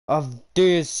of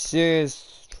these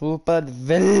stupid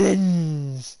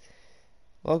villains.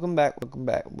 Welcome back, welcome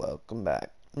back, welcome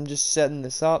back. I'm just setting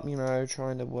this up, you know,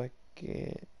 trying to work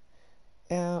it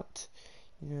out,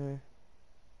 you know,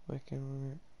 working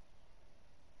on it.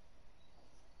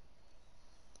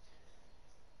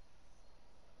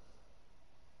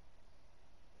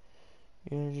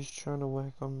 You know, just trying to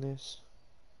work on this.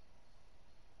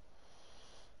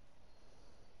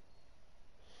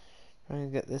 Trying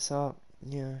to get this up,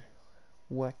 you know,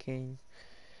 working.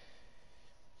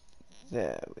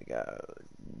 There we go.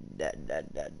 There we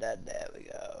go.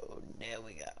 There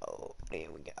we go.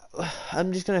 There we go.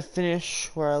 I'm just gonna finish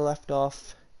where I left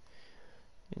off.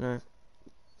 You know.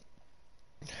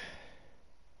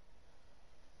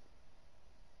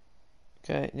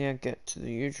 Okay, now get to the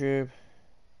YouTube.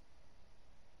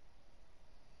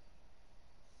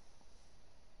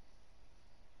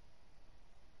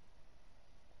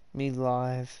 Me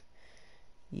live.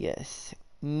 Yes.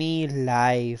 Me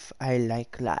live. I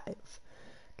like live.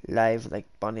 Live like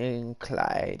Bonnie and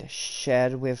Clyde.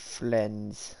 Shared with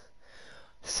friends.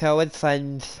 So with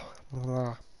friends.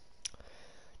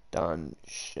 Done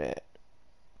shit.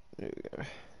 There we go.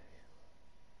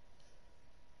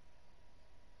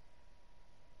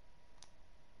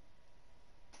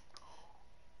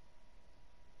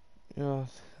 Oh,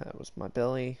 that was my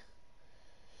belly.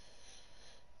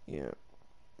 Yeah.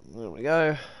 There we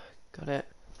go. Got it.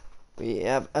 We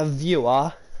have a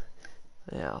viewer.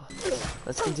 Now,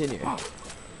 let's continue.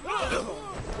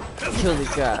 Kill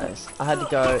these guys. I had to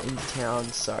go into town.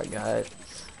 Sorry, guys.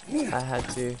 I had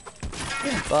to.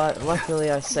 But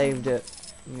luckily I saved it.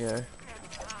 You know.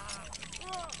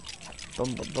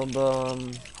 Bum bum bum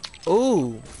bum.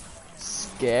 Ooh!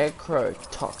 Scarecrow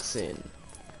toxin.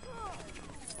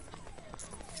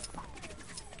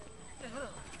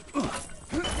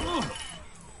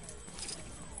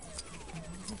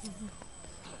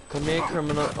 Come here,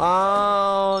 criminal.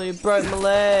 Oh, you broke my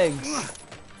legs.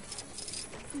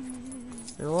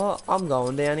 You know what? I'm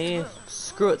going down here.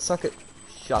 Screw it, suck it.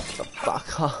 Shut the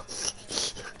fuck up.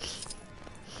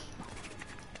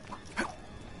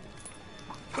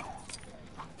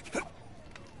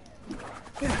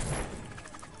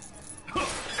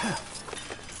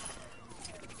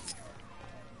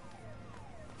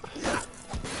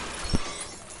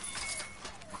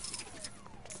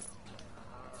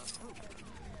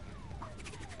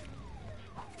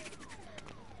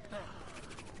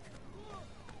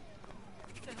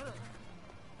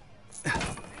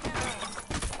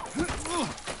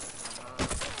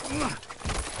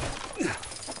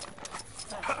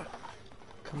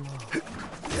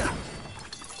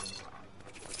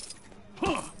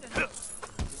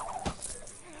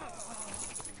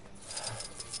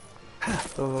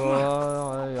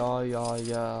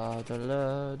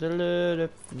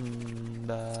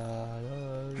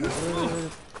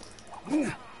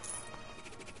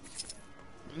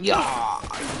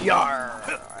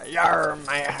 Yar,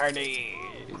 my hearties,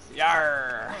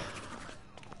 yar.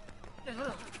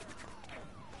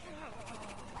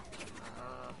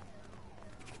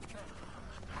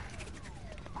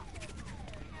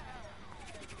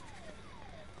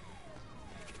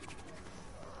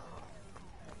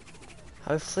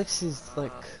 How Flicks is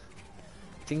like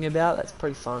thinking about, that's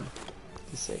pretty fun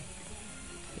to see.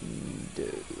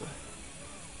 Do.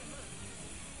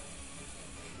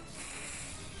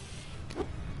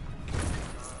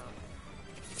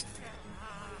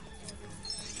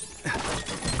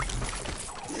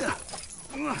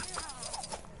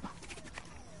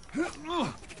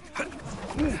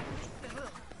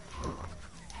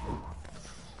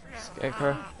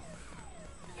 Scarecrow.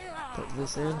 Put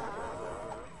this in.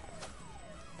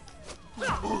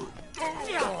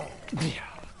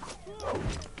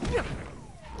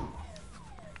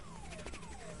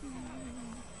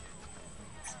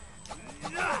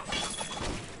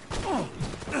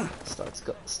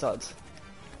 Studs.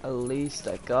 At least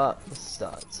I got the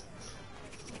studs.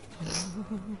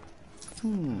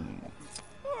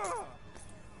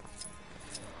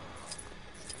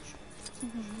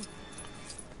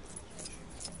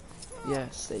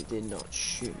 Yes, they did not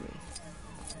shoot me.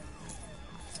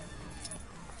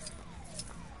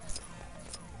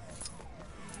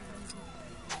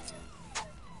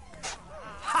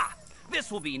 Ha!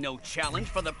 This will be no challenge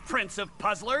for the Prince of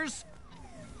Puzzlers.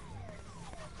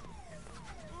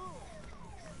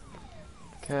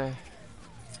 Okay.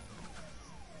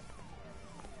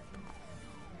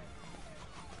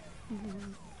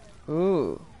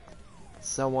 Ooh.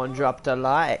 Someone dropped a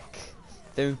like.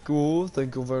 Thank you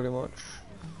very much.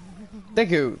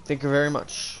 Thank you very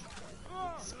much.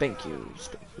 Thank you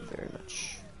very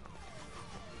much.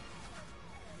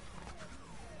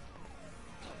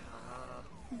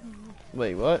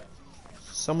 Wait, what?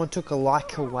 Someone took a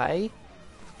like away?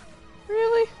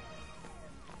 Really?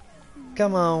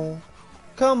 Come on.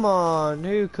 Come on.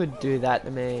 Who could do that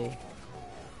to me?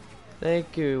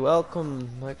 Thank you. Welcome.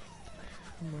 Like,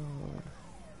 come on.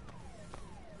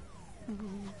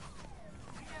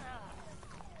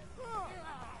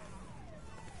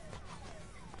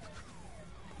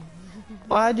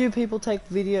 Why do people take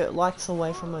video likes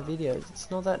away from my videos? It's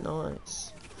not that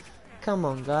nice. Come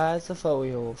on, guys. I thought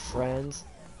we were all friends.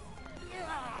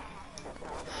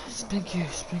 Thank you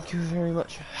very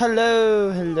much.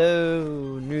 Hello,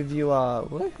 hello, new viewer.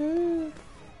 Woohoo!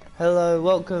 Hello,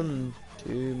 welcome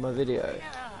to my video.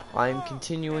 I'm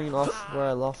continuing off where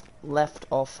I left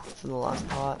off from the last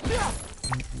part.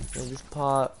 So this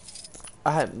part,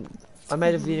 I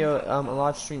made a video, a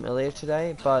live stream earlier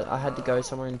today, but I had to go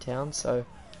somewhere in town, so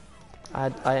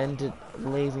I ended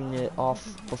leaving it off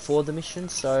before the mission.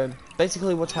 So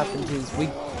basically, what's happened is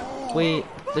the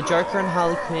Joker and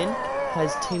Harley Quinn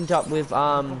has teamed up with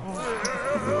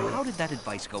How did that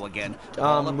advice go again?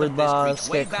 Riddler,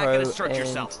 Scarecrow,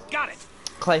 and Got it.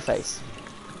 Clayface.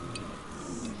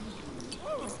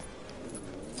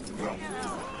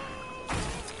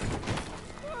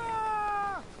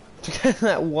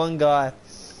 That one guy.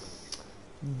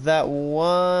 That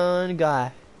one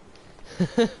guy.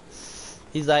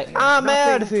 He's like, I'm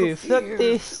out of here. Fuck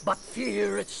this. But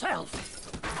fear itself.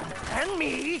 And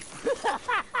me.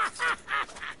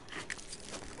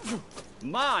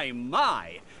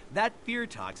 My. That fear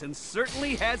toxin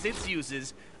certainly has its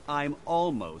uses. I'm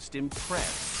almost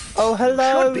impressed. Oh,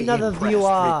 hello, another impressed, viewer.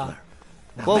 Now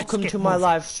Welcome let's to get my moving.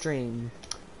 live stream.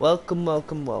 Welcome.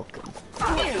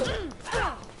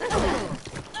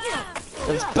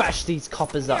 Let's bash these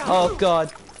coppers up. Oh,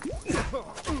 God.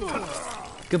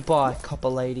 Goodbye, copper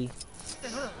lady.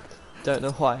 Don't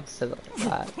know why I said it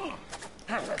like that.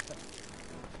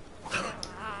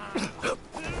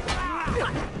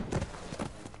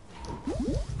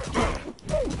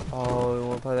 Oh, you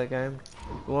wanna play that game?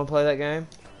 You wanna play that game?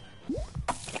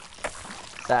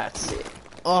 That's it.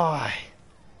 Oh,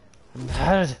 I've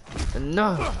had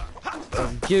enough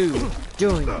of you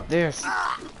doing this.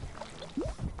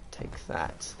 Take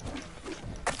that.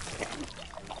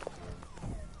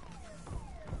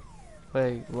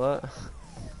 Wait, what?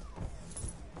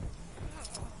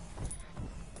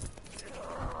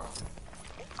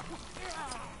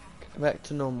 Back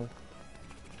to normal.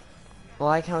 I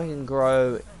like how he can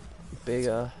grow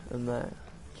bigger than that.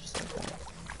 Just like that.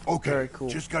 Okay, Very cool.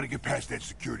 just gotta get past that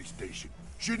security station.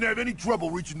 Shouldn't have any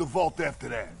trouble reaching the vault after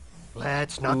that.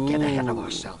 Let's not get ahead of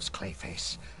ourselves,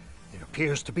 Clayface. There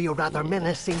appears to be a rather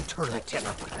menacing turret in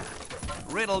our path.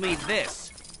 Riddle me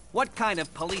this. What kind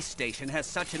of police station has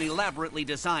such an elaborately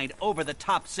designed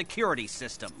over-the-top security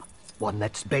system? One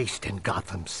that's based in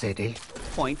Gotham City.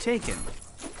 Point taken.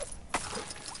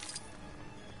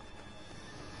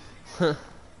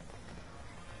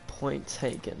 Point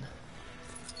taken.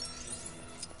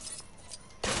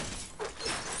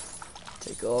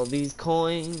 Take all these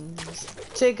coins.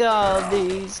 Take all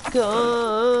these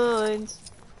coins.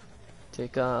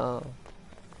 Take all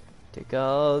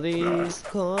these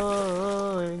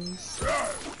coins.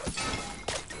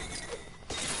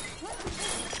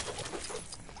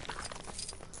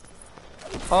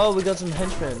 Oh, we got some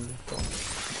henchmen.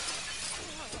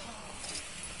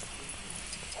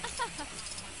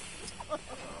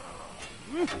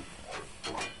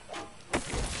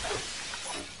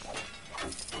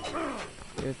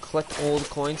 You collect all the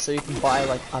coins so you can buy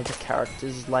like other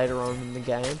characters later on in the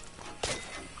game.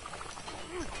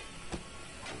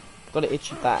 Got an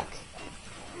itchy back.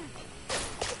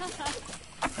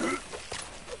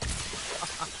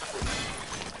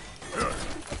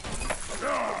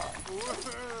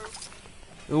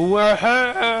 I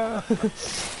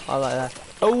like that.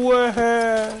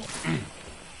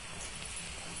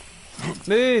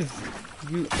 Move,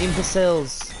 you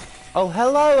imbeciles. Oh,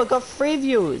 hello, I got 3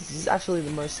 viewers. This is actually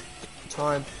the most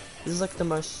time. This is like the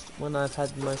most when I've had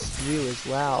the most viewers.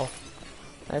 Wow.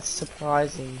 That's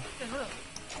surprising.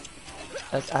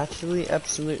 That's actually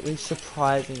absolutely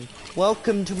surprising.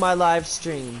 Welcome to my live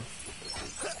stream.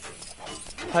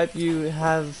 Hope you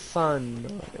have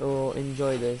fun or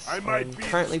enjoy this. I might I'm be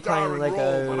currently the starring playing role,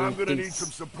 Lego but I'm gonna need Geeks.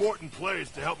 some supporting players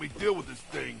to help me deal with this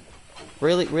thing.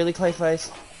 Really,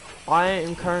 Clayface? I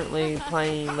am currently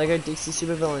playing Lego DC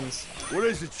Supervillains. What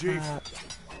is it, Chief?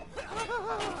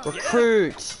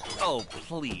 Recruit! Oh,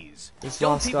 please. This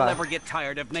Don't last people guy. ever get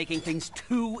tired of making things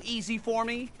too easy for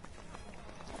me?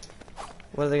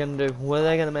 What are they gonna do? What are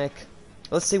they gonna make?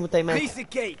 Let's see what they make. Piece of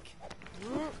cake.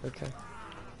 Okay.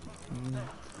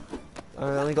 I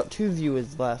only got 2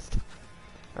 viewers left.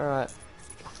 Alright.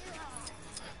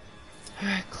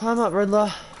 Alright, climb up,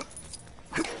 Riddler.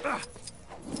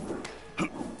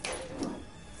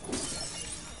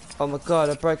 Oh my god,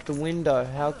 I broke the window.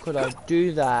 How could I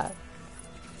do that?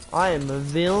 I am a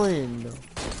villain.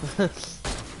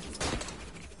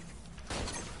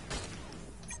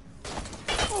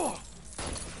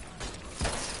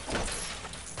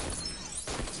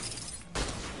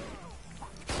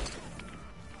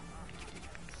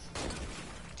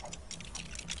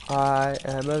 I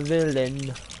am a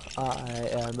villain. I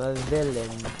am a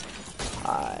villain.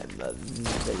 I'm a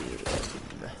villain.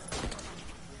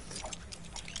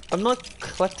 I'm not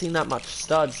collecting that much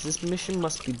studs. This mission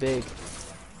must be big.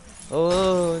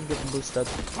 Oh, get the blue stud.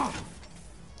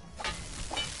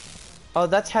 Oh,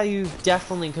 that's how you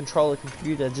definitely control a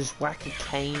computer. Just whack a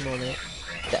cane on it.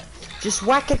 Just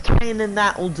whack a cane and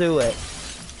that will do it.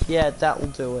 Yeah, that will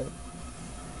do it.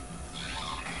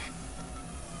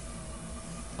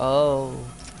 Oh,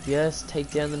 yes, take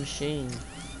down the machine.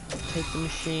 Take the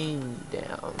machine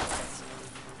down.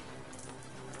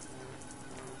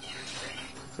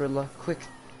 Gorilla, quick,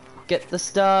 get the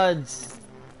studs.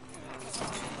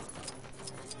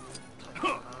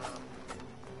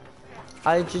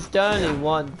 I just only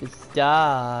want the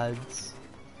studs.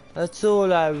 That's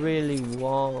all I really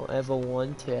ever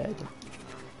wanted.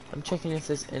 I'm checking if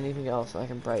there's anything else I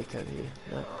can break over here.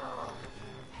 No.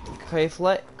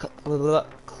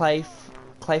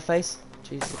 Clayface?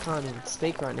 Jeez, I can't even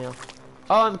speak right now.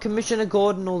 Oh, I'm Commissioner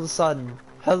Gordon all of a sudden.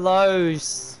 Hello,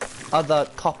 other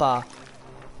copper.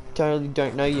 Totally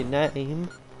don't know your name.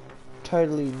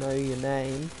 Totally know your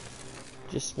name.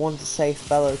 Just want to say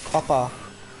fellow copper.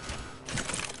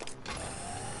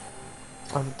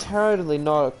 I'm totally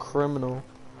not a criminal.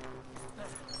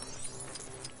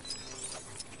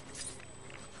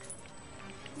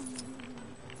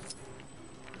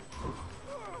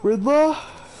 Riddler?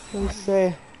 Let's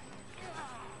see.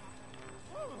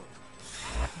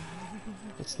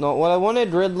 It's not what I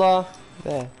wanted, Riddler.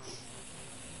 There.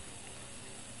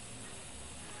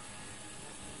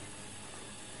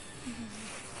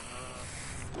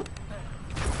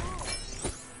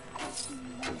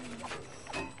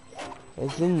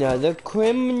 There's another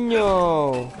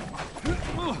criminal.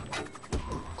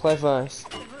 Clayface.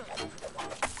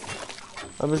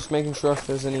 I'm just making sure if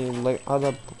there's any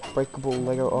other breakable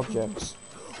Lego objects.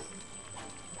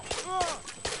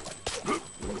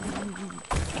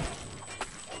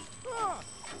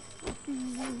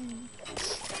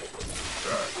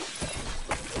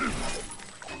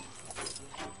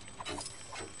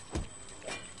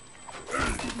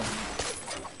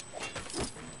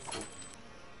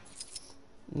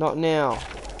 Not now.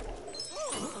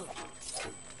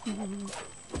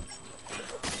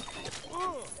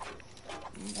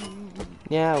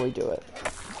 Now we do it.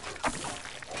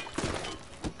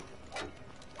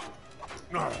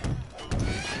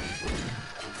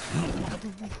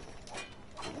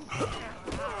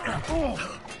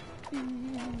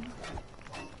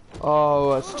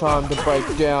 Oh, it's time to break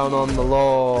down on the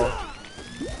law.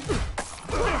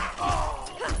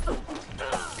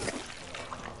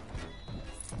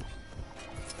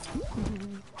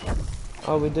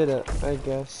 Oh, we did it, I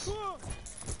guess.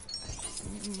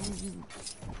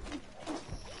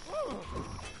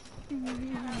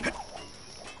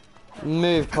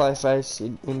 Move, Clayface,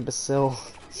 you imbecile.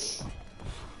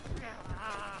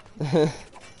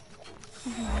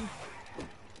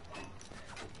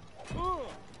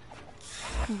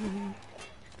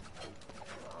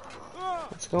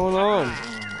 What's going on?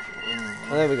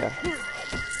 Oh, there we go.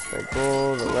 Break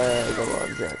all the Lego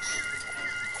objects.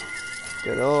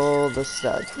 Look at all the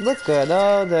studs. Look at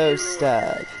all those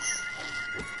studs.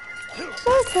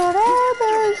 Look at all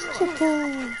those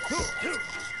chickens.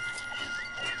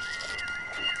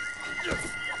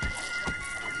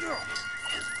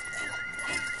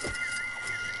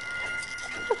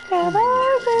 Look at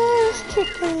all those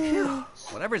chickens.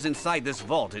 Whatever's inside this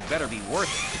vault, it better be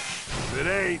worth it. If it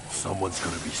ain't, someone's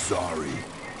gonna be sorry.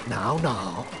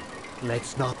 Now,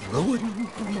 let's not ruin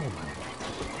the moment.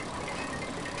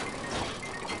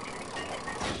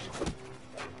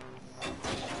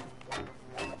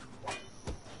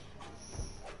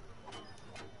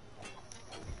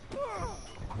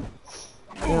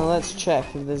 Now let's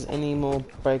check if there's any more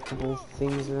breakable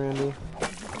things around here.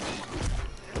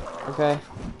 Okay.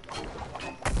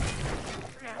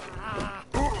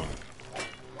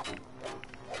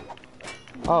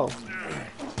 Oh.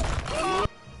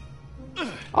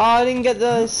 Oh, I didn't get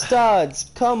the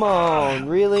studs. Come on,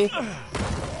 really?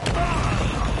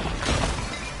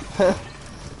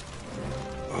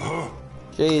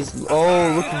 Jeez.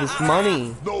 Oh, look at this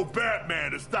money. No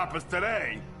Batman to stop us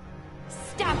today.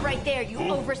 Stop right there, you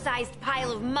oversized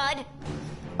pile of mud.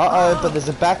 Uh-oh, but there's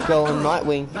a Batgirl and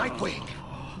Nightwing. Nightwing!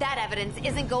 That evidence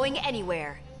isn't going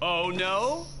anywhere. Oh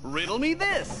no? Riddle me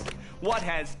this. What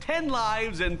has 10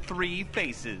 lives and 3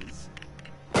 faces?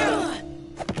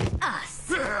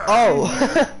 Us.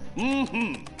 Oh.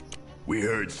 Mm-hmm. We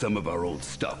heard some of our old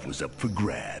stuff was up for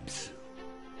grabs.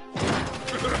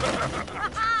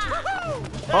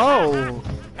 Oh.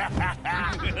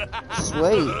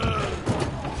 Sweet.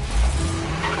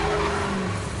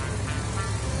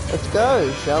 Let's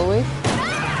go, shall we?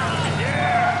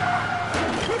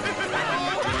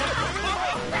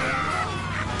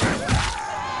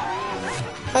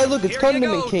 Hey, look, it's Here you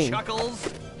Condiment go, King. Chuckles.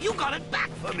 You got it back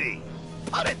for me.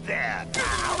 Put it there. That's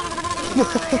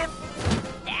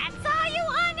all you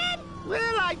wanted?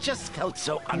 Well, I just felt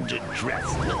so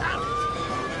underdressed without it.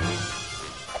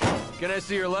 Can I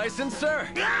see your license, sir?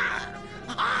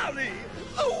 Harley,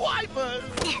 the wipers.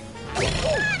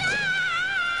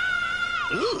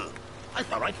 Ooh, I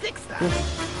thought I fixed that.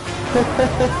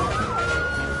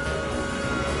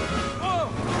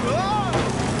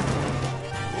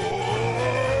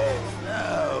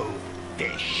 Oh,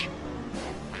 fish.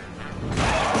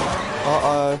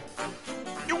 Uh-oh.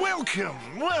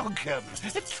 Welcome, welcome.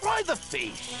 Try the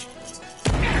fish.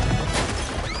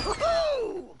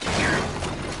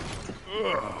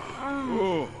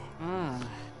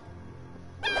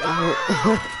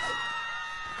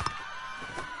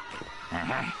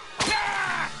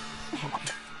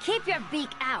 Keep your beak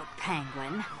out,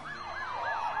 Penguin.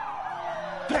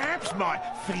 Perhaps, my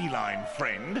feline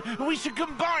friend, we should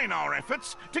combine our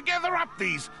efforts to gather up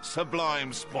these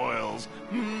sublime spoils.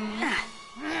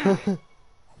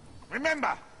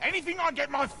 Remember, anything I get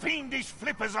my fiendish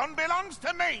flippers on belongs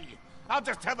to me. I'll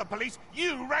just tell the police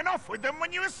you ran off with them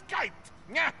when you escaped.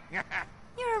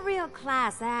 You're a real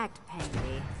class act,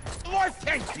 Penguin. Why,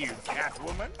 thank you,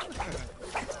 Catwoman.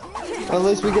 Well, at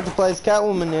least we get to play as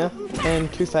Catwoman now.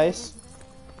 And Two-Face.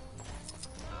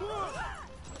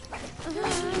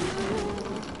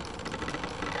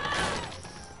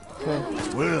 Okay.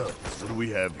 Well, what do we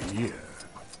have here?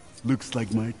 Looks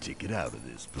like my ticket out of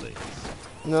this place.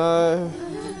 No.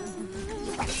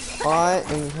 I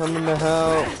am coming to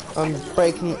help. I'm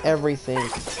breaking everything.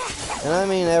 And I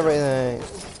mean everything.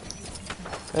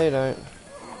 No, you don't.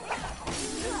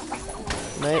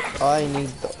 Mate, I need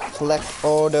to collect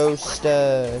all those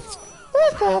stuff.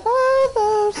 Look at all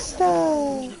those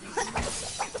stuff.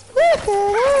 Look at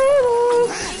all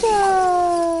those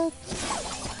stuff.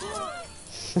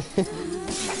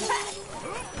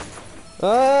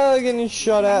 Oh, getting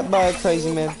shot at by a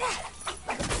crazy man.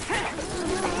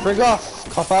 Frig off,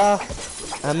 copper.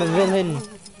 I'm a villain.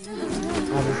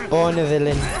 I was born a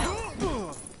villain.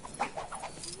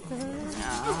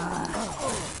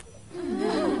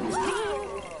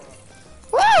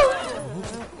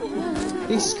 Woo!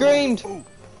 He screamed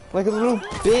like a little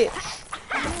bitch.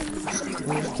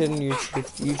 I'm just kidding, YouTube.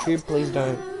 YouTube, please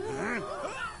don't.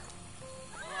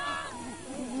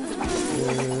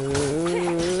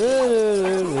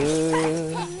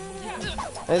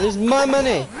 Hey, this is my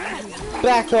money!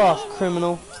 Back off,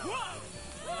 criminal!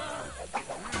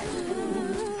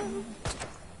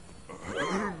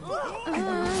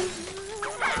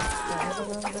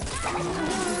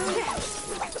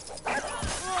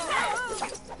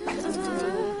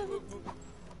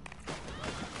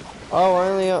 Oh,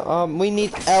 only, we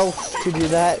need Elf to do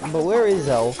that, but where is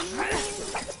Elf?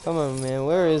 Come on, man,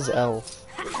 where is Elf?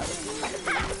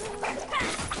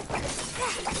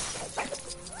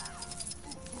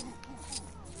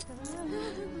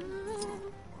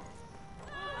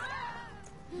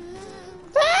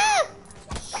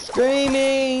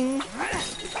 Screaming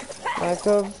like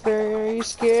a very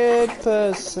scared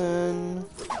person.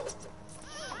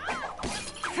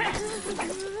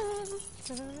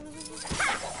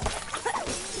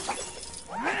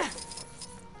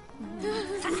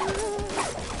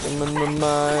 I'm in the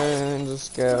mind,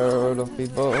 just scared of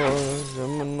people.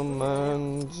 I'm in the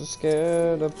mind, just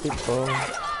scared of people.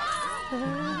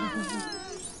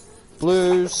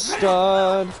 Blue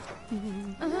star.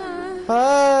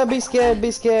 Ah, be scared,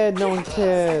 no one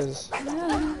cares.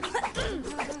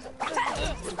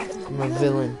 I'm a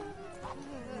villain.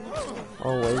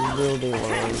 Always will be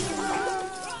one.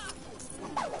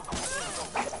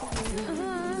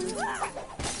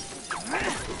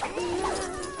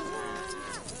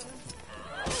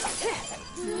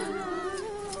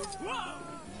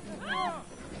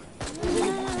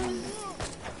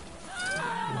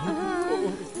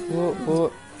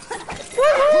 What?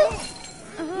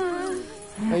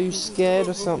 Are you scared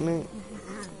or something?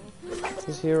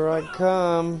 'Cause here I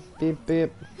come. Beep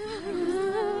beep.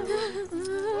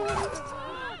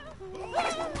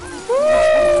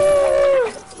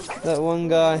 That one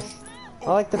guy. I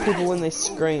like the people when they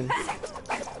scream.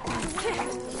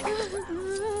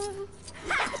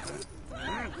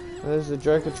 There's the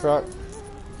Joker truck.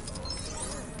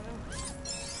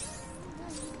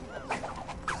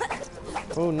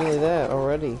 Oh, nearly there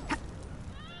already.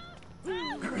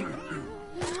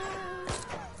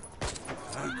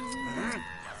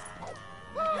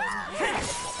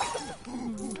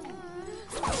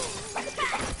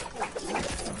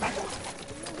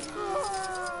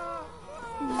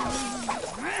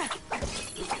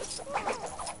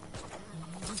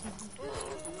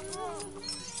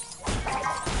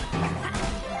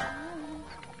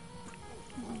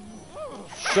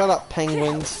 Shut up,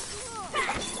 penguins.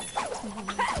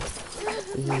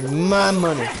 This is my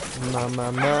money. My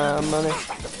money. My money.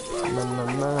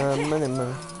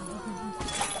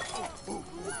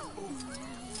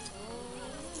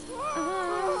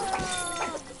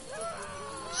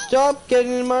 Stop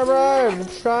getting in my road. I'm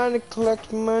trying to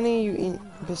collect money, you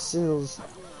imbeciles.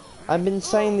 I've been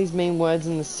saying these mean words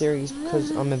in the series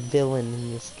because I'm a villain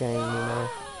in this game, you know.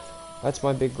 That's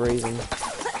my big reason.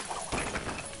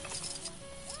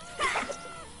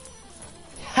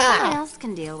 Someone else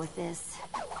can deal with this.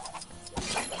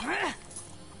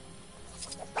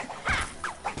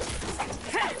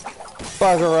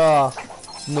 Bugger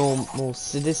off, normal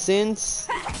citizens.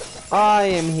 I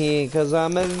am here because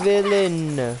I'm a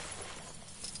villain.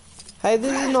 Hey,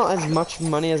 this is not as much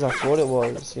money as I thought it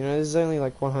was. You know, this is only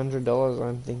like $100,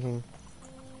 I'm thinking.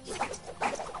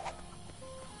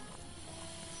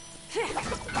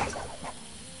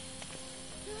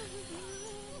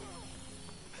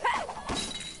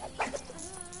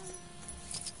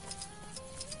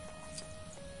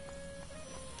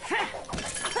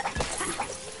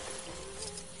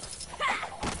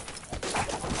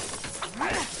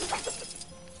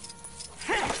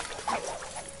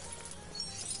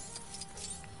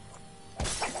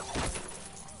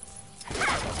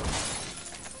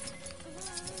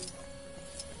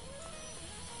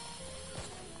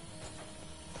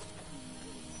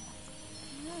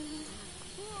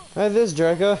 Oh, there's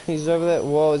Joker. He's over there.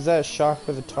 Whoa, is that a shark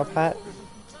with a top hat?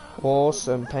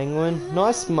 Awesome, penguin.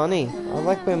 Nice money. I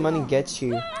like where money gets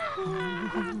you.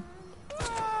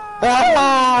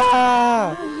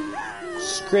 Ah!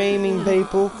 Screaming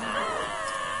people.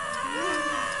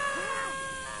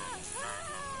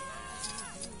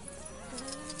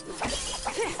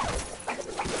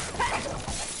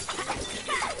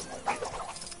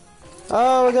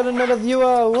 Oh, we got another viewer.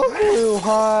 Woohoo!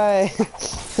 Hi.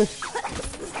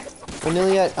 We're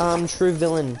nearly at true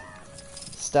villain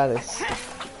status.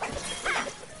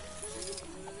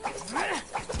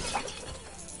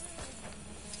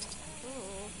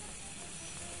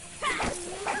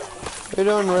 What are you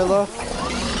doing, Rilla?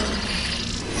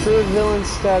 True villain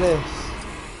status.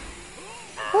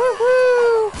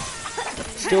 Woohoo!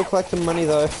 Still collecting money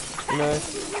though, you know,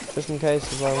 just in case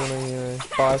if I want to, you know,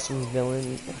 buy some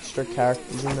villain extra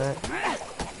characters in that.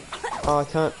 Oh, I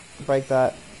can't break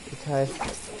that. Okay.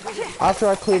 After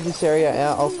I clear this area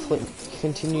out, I'll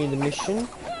continue the mission.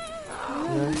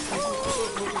 You know,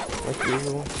 like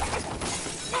usual.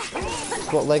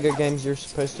 It's what LEGO games you're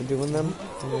supposed to do in them.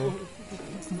 You know.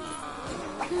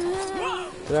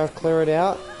 Did I clear it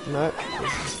out? No,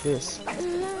 it's just this.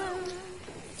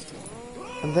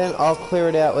 And then I'll clear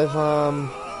it out with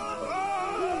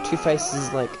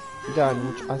Two-Face's like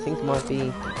gun, which I think might be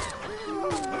an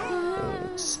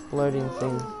exploding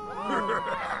thing.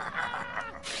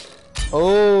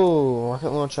 Oh, rocket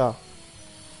launcher.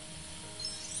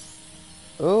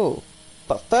 Oh,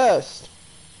 but first,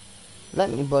 let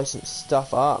me blow some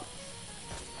stuff up.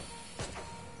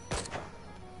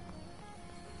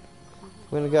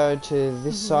 We're gonna go to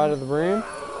this side of the room.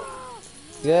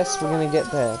 Yes, we're gonna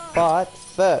get there, but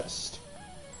first,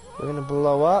 we're gonna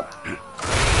blow up.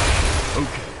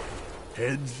 Okay,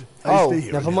 heads, I stay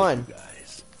here never and help mind. you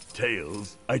guys.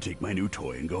 Tails, I take my new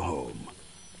toy and go home.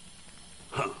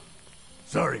 Huh.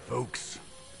 Sorry, folks.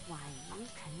 Why, you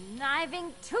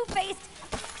conniving, two-faced,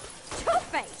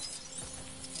 two-faced!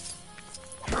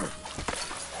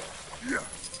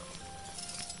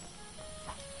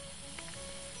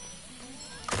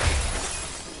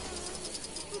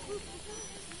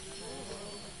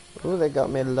 Ooh, they got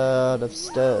me a lot of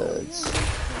studs.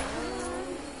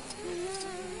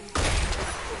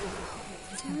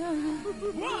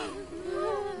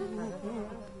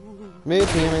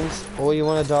 Move, humans, or you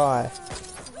want to die.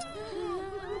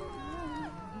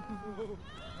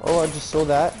 Oh, I just saw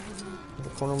that in the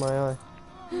corner of my eye.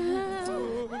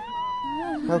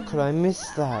 How could I miss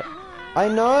that? I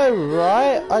know,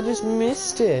 right? I just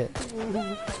missed it.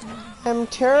 I'm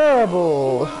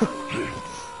terrible.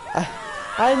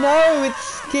 I know, it's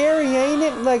scary, ain't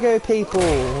it, Lego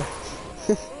people?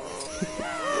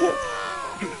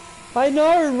 I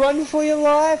know, run for your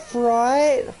life,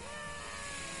 right?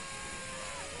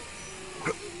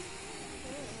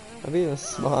 I'm being a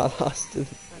smart ass to the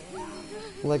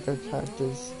Lego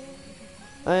characters.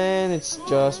 And it's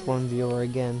just one viewer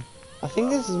again. I think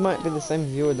this might be the same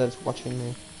viewer that's watching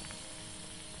me.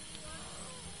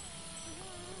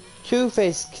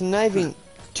 Two-Face conniving.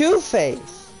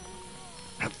 Two-Face!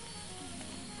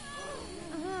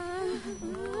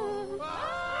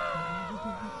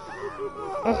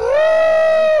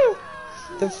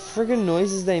 The friggin'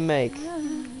 noises they make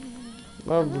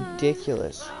are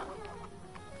ridiculous.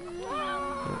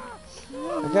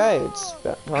 Okay, it's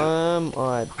about time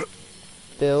I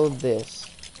build this.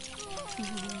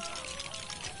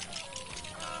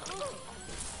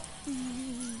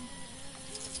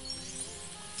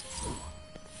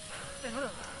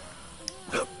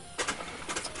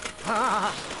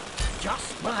 Ah,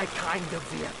 just my kind of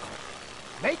vehicle.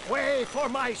 Make way for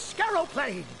my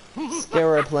scaroplane.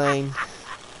 Scaroplane.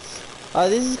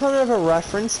 This is kind of a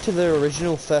reference to the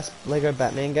original first Lego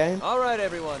Batman game. Alright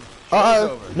everyone, Uh-oh, show's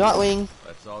over. Nightwing.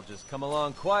 Let's all just come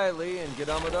along quietly and get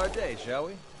on with our day, shall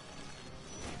we?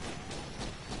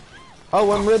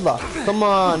 Oh, I'm Riddler. Come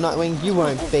on, Nightwing, you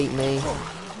won't beat me.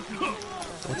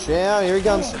 Watch out, here he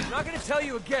comes. I'm not gonna tell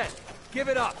you again. Give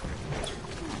it up.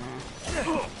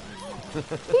 He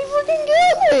freaking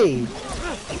got me!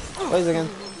 Wait a second.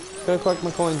 Gotta collect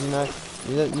my coins, you know.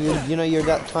 You know you're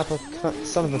that type of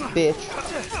son of a bitch.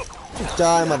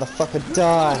 Die, motherfucker,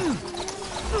 die!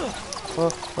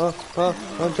 Don't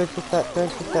click that,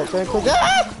 don't click that, don't click that!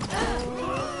 Ah!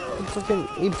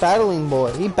 He battling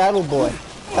boy, he battle boy.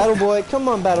 Battle boy, come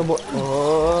on, battle boy.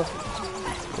 Oh.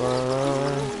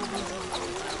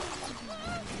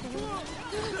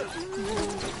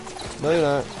 No, you're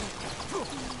not.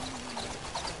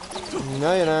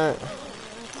 No, you're not.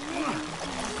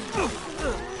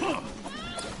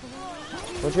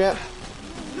 Watch out.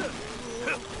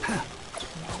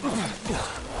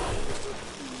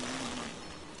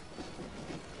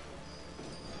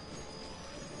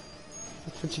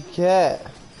 That's what you get.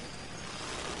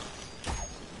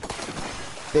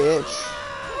 Bitch.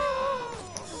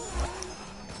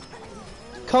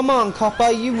 Come on, copper,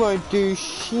 you won't do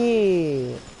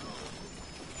shit.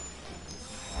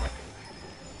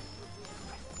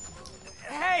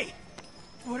 Hey!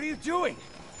 What are you doing?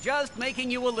 Just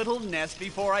making you a little nest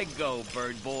before I go,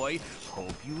 bird boy.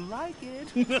 Hope you like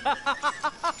it.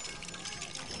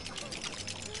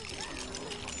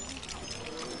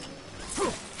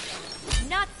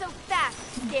 Not so fast,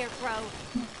 Scarecrow.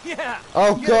 Yeah.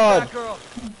 Oh get God. it, Batgirl.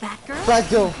 Batgirl?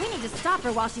 Batgirl. We need to stop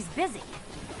her while she's busy.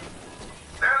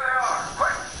 There they are.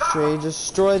 Quick, She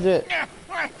destroyed it.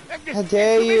 How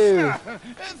dare you.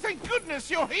 Thank goodness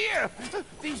you're here.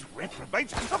 These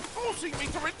reprobates are forcing me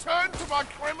to return to my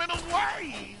criminal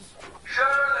ways. Sure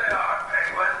they are,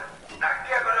 Penguin. Now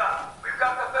give it up. We've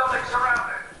got the building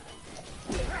surrounded.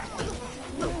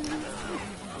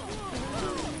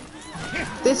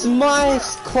 This is my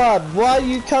club. Why are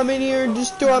you coming here and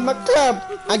destroying my club?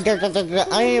 I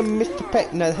am Mr.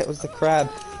 Peck. No, that was the crab.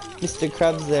 Mr.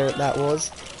 Krabs there, that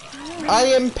was. I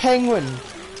am Penguin.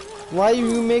 Why are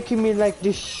you making me like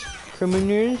this,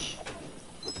 criminals?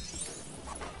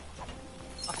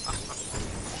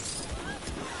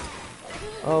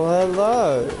 Oh,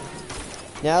 hello.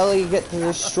 Now you get to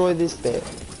destroy this bit.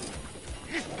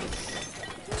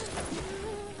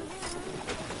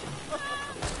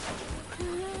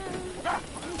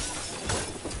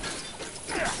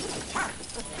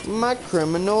 My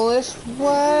criminalist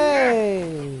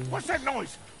way. What's that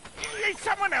noise? Is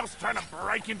someone else trying to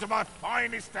break into my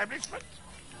fine establishment?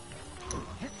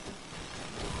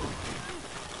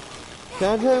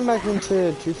 Can I turn back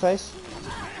into Two-Face?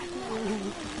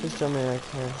 Please tell me I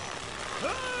can.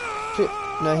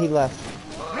 No, he left.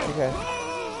 Okay.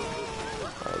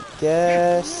 I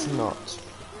guess not.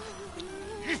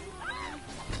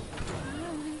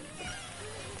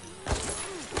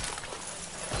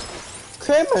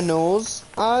 Criminals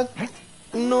are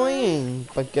annoying,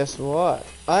 but guess what?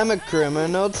 I'm a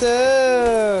criminal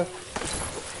too!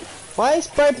 Why is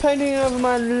spray painting over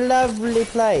my lovely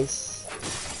place?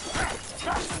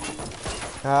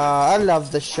 I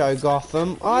love the show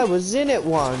Gotham. I was in it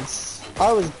once.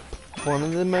 I was one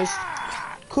of the most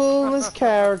coolest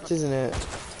characters in it.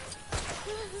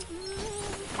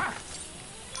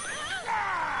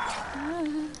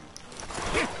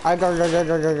 I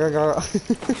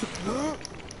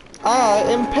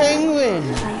am Penguin.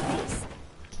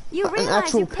 You An realize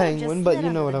actual you could've penguin, just but slid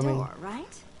you know under what I the mean. door,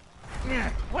 right?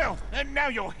 Yeah, well, and now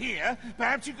you're here,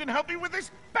 perhaps you can help me with this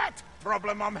bat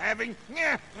problem I'm having.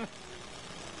 Yeah.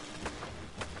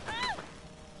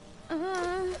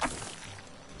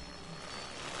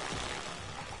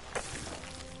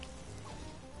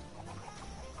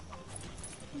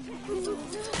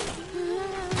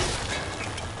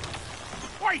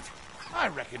 Wait! I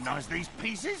recognize these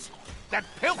pieces. That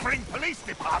pilfering police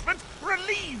department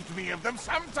relieved me of them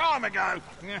some time ago.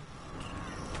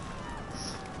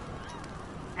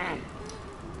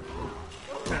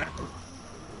 Good.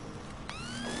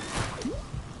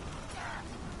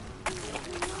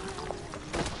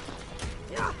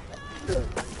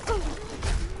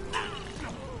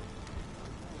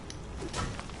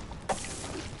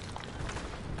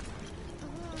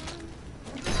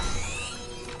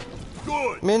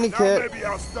 Minikit. Now maybe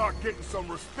I'll start getting some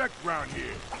respect around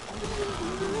here.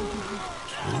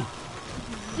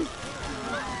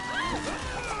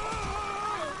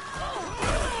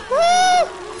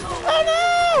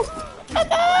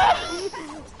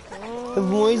 The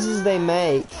noises they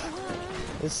make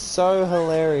is so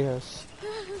hilarious.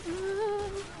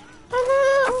 Oh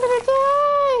no, I'm gonna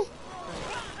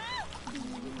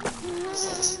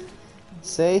die!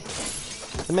 See?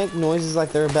 They make noises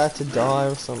like they're about to die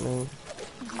or something.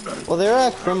 Well, there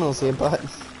are criminals here, but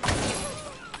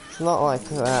it's not like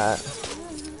that.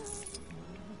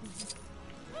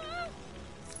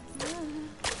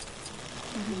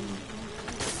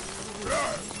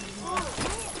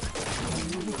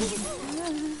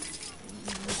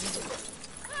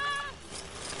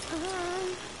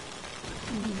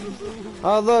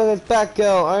 Oh look, it's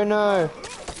Batgirl, oh no!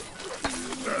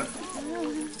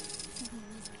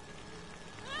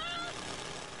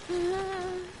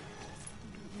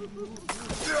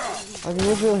 I can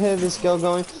literally hear this girl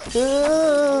going,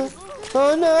 "Ah,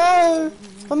 oh no!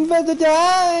 I'm about to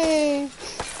die!"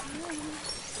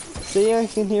 See, I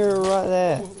can hear her right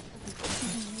there.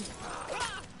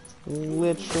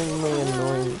 Literally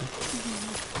annoying.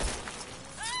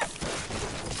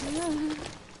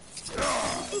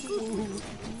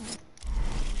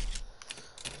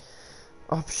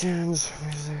 Options,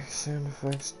 music, sound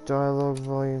effects, dialogue,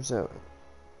 volumes out.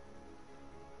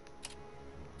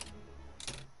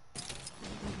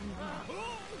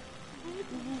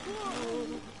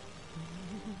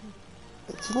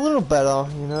 It's a little better,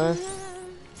 you know.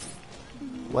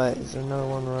 Wait, is there another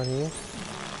one right here?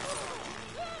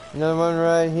 Another one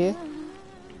right here?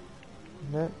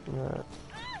 No, no.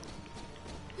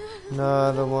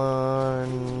 Another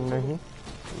one right here?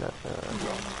 No, no.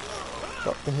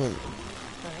 Got the hint.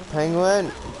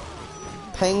 Penguin!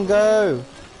 Pango!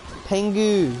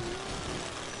 Pengu!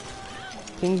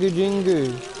 Pingu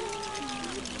Jingu!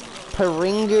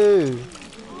 Paringu!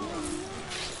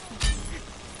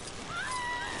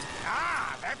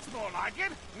 Ah, that's more like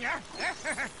it. Yeah.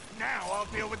 Now I'll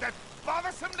deal with that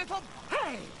bothersome little...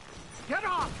 Hey! Get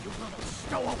off, you little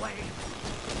stowaway!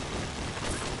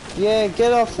 Yeah,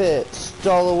 get off it,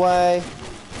 stowaway.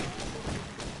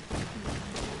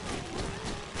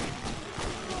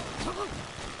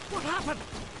 What happened?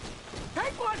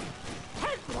 Penguin!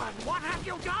 Penguin, what have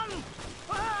you done?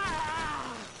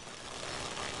 Ah!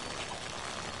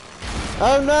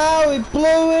 Oh no, he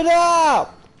blew it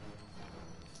up!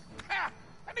 Ha!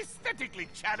 An aesthetically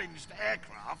challenged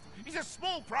aircraft is a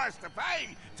small price to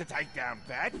pay to take down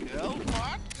Batgirl,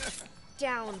 what?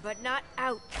 Down, but not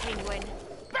out, Penguin.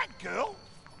 Batgirl?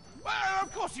 Well,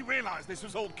 of course you realise this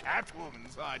was all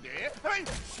Catwoman's idea. I mean,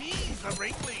 she's the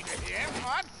ringleader here,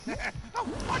 what? Oh,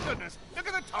 my goodness, look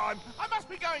at the time. I must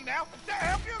be going now.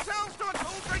 Help yourselves to a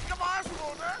cool drink of ice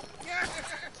water.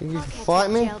 Think you I'll can catch fight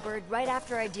you, me? Jailbird, right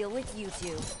after I deal with you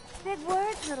two. Big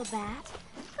words, little bat.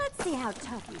 Let's see how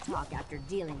tough you talk after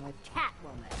dealing with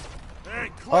Catwoman.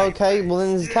 Hey, Clay, Okay, well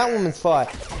then it's Catwoman's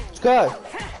fight. Let's go.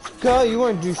 Let's go, you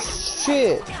won't do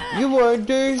shit. You won't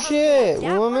do shit,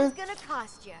 That woman. one's gonna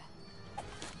cost you.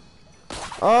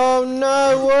 Oh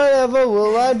no, whatever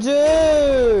will I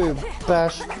do?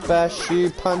 Bash, bash you,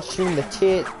 punch you in the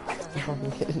tit.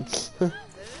 I'm kidding.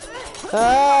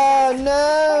 Ah, It's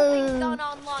no! gone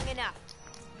on long enough.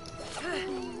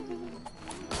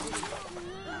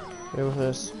 Here with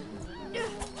this.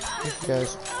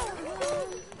 Guys.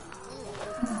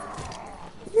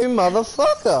 You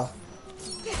motherfucker!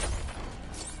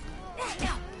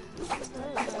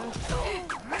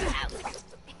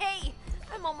 Hey,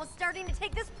 I'm almost starting to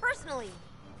take this personally.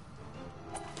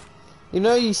 You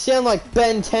know, you sound like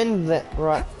Ben 10,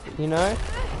 right? You know?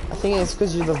 I think it's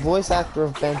because you're the voice actor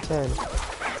of Ben 10.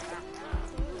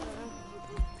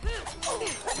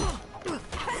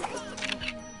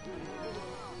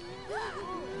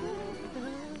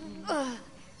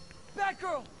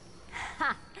 Batgirl!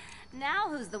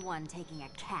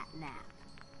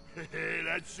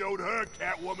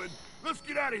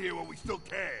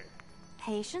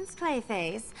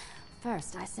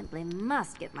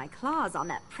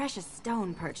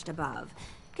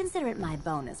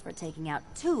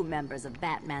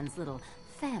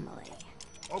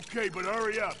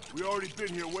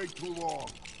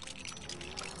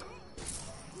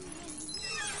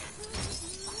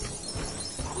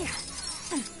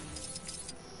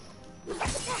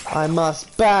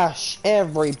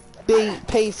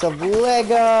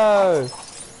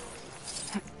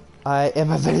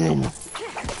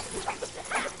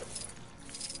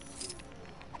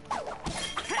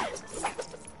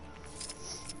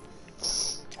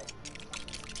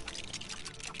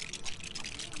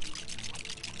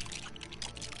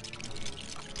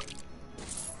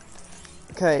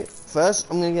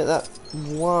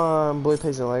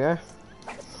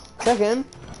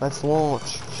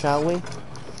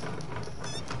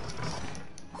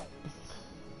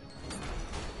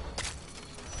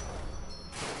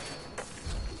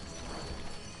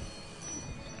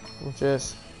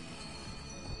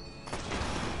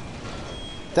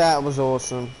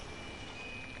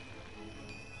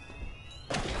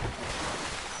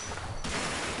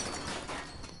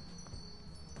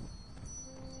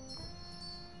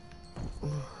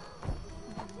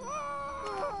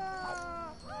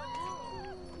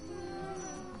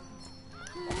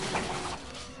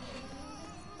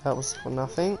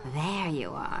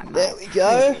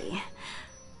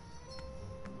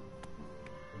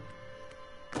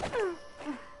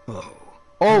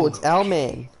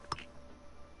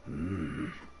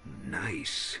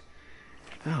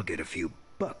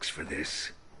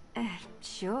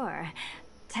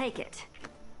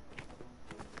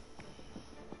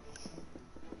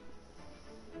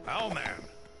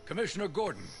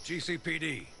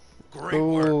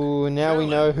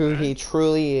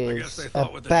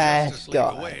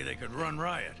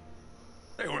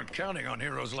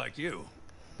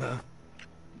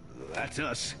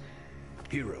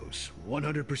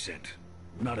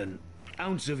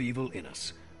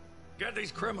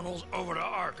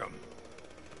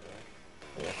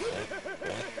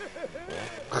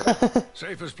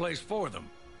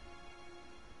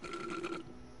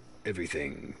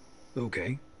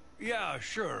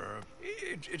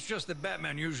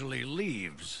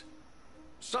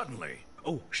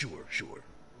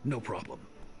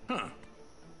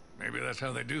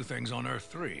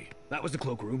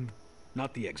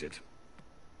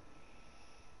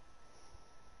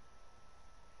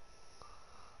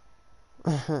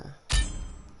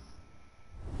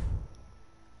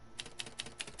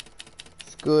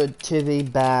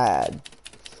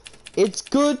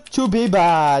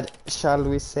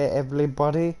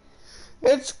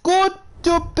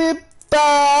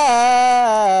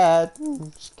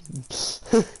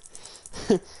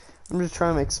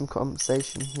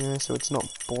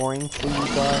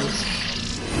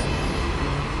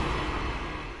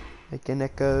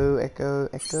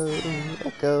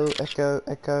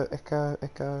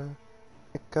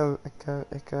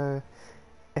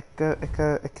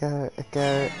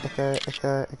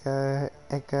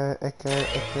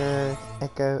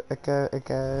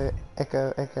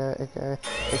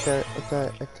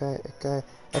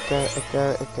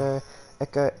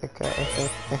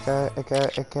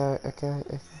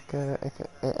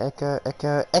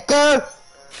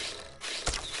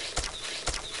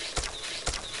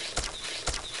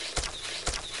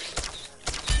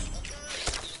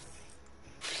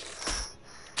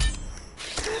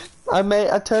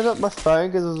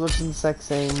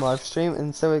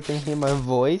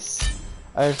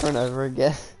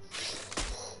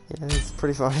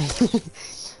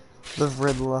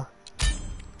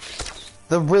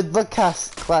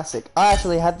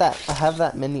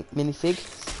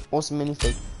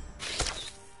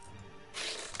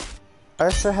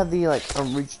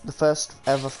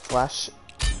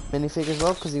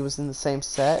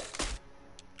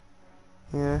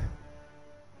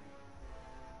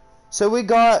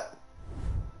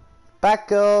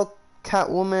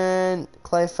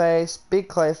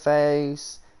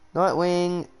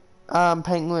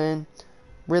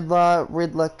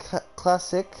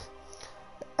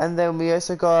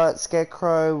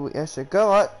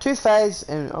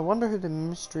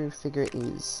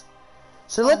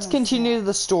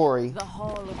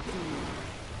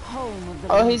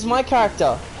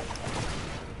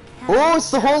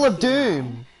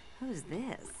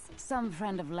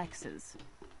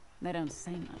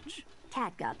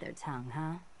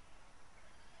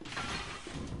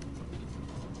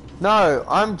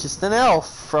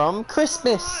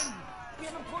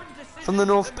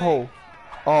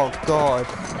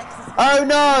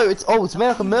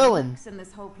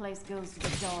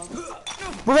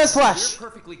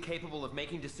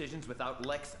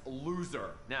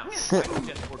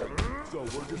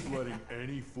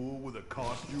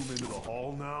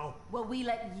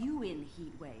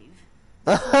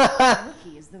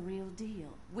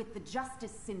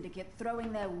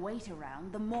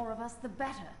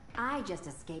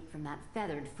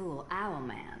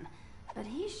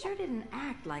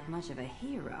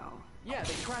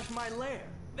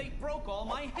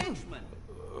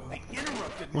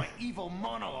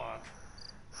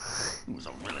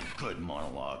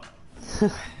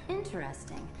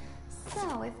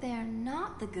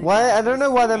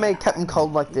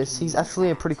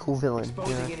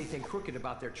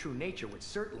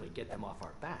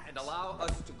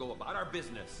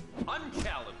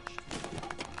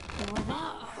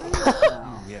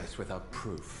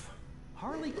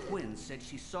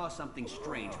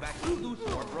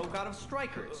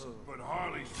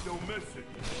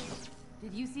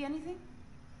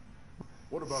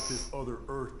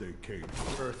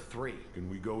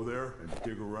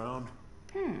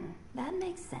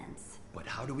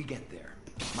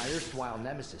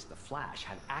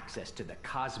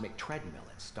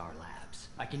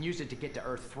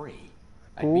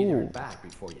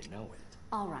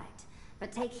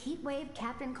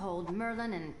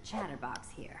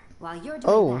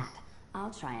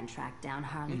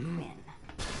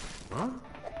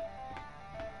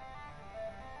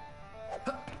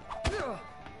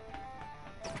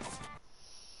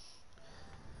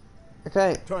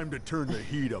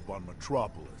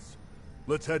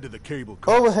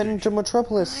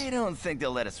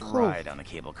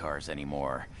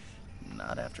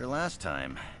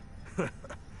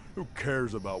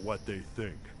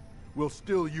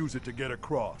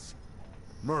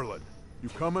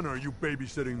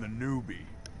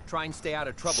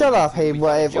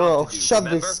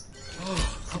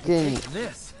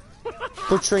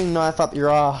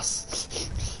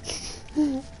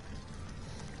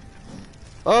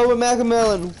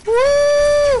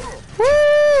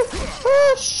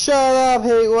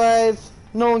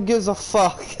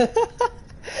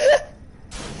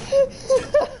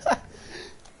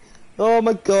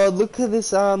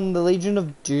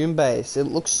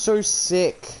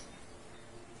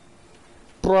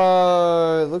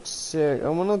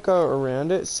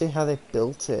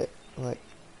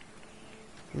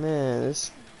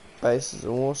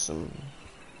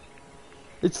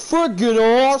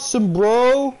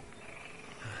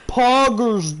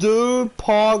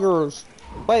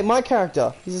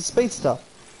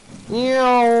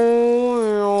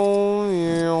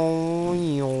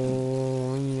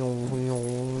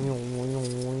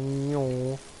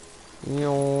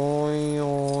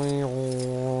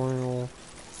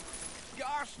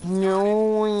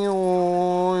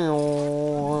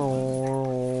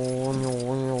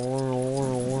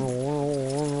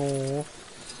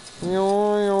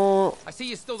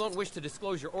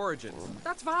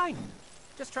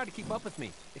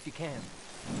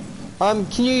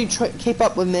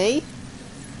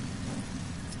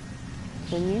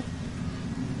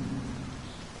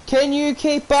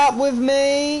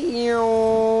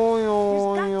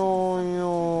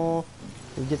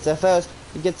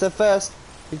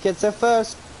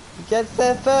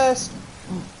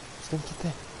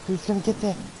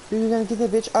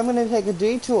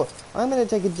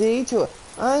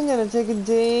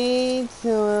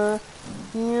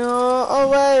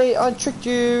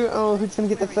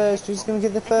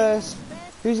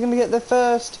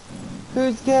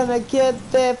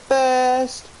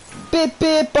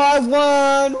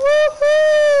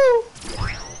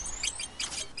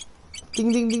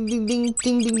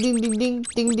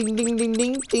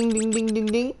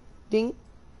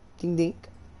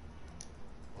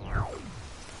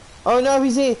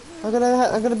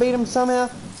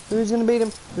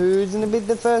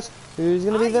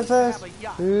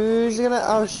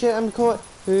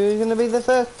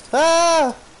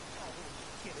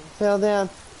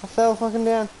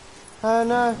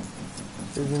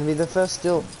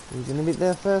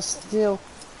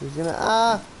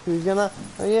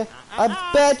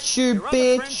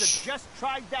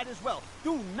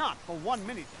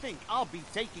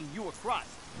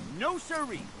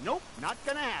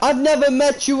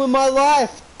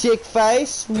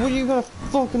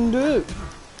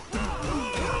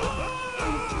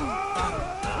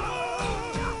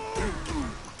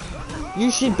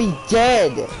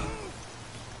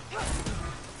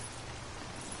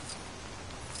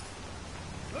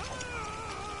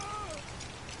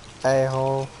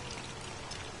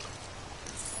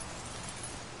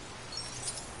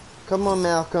 Come on,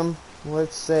 Malcolm.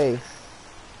 Let's see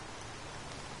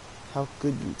how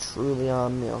good you truly are,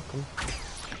 Malcolm.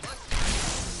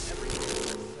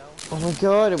 Oh my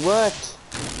god, it worked!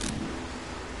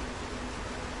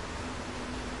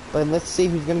 But let's see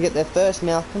who's gonna get there first,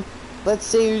 Malcolm. Let's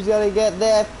see who's gonna get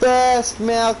there first,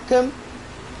 Malcolm.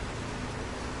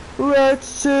 Let's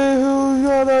see who's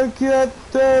gonna get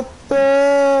there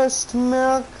first,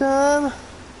 Malcolm.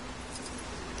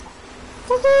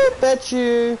 Woohoo, bet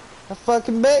you. I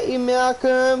fucking bet you,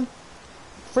 Malcolm.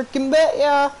 Freaking bet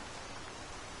ya.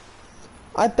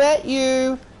 I bet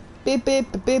you. Beep beep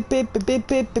beep beep beep beep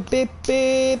beep beep beep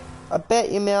beep. I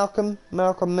bet you, Malcolm.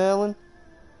 Malcolm Merlin.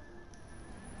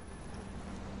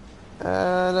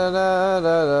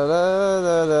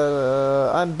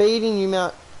 I'm beating you,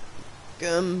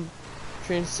 Malcolm.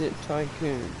 Transit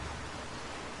Tycoon.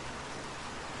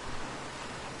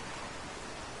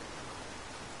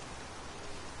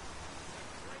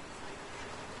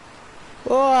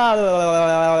 Bird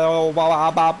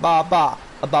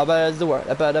is the word.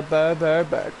 Bird is the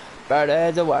word. Bird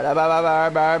is the word.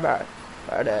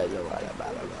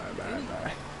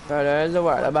 Bird is the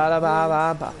word.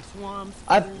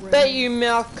 I bet you,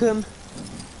 Malcolm.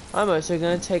 I'm also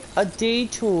gonna take a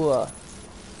detour.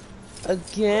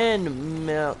 Again,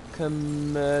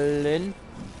 Malcolm Merlin.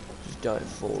 Just don't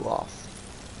fall off.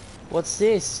 What's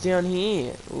this down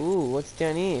here? Ooh, what's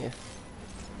down here?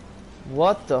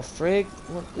 What the frick?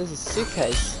 What? There's a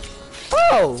suitcase.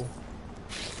 Oh!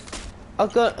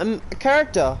 I've got a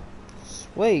character.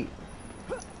 Sweet.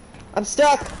 I'm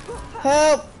stuck.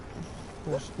 Help!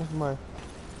 Never mind.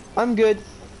 I'm good.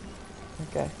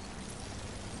 Okay.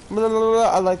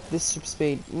 I like this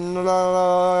speed.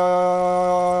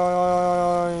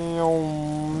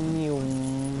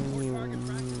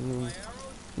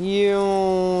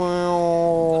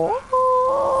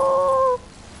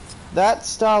 That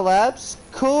Star Labs?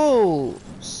 Cool.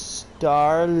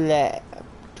 Star Laboratories.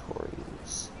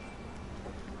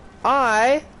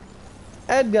 I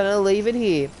am gonna leave it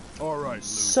here. Alright,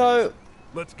 so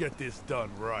let's get this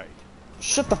done right.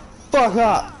 Shut the fuck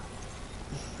up.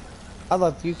 I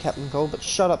love you, Captain Cold, but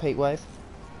shut up, Heatwave.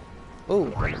 Ooh,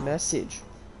 message.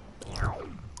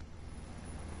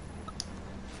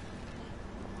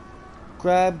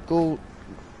 Grab gold,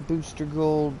 booster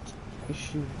gold,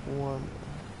 issue 1.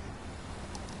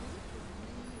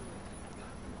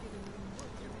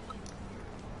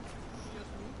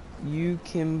 You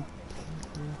can...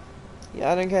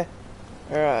 Yeah, I don't care.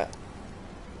 Alright.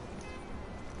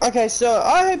 Okay, so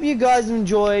I hope you guys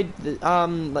enjoyed the,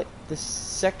 like the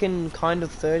second kind of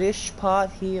third-ish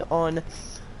part here on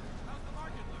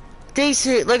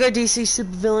Lego DC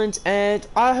Supervillains, and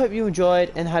I hope you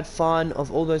enjoyed and had fun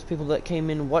of all those people that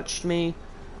came in and watched me,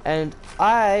 and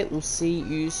I will see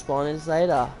you spawners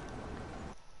later.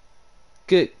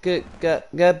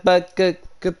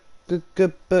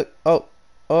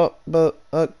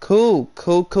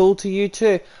 Cool to you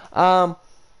too.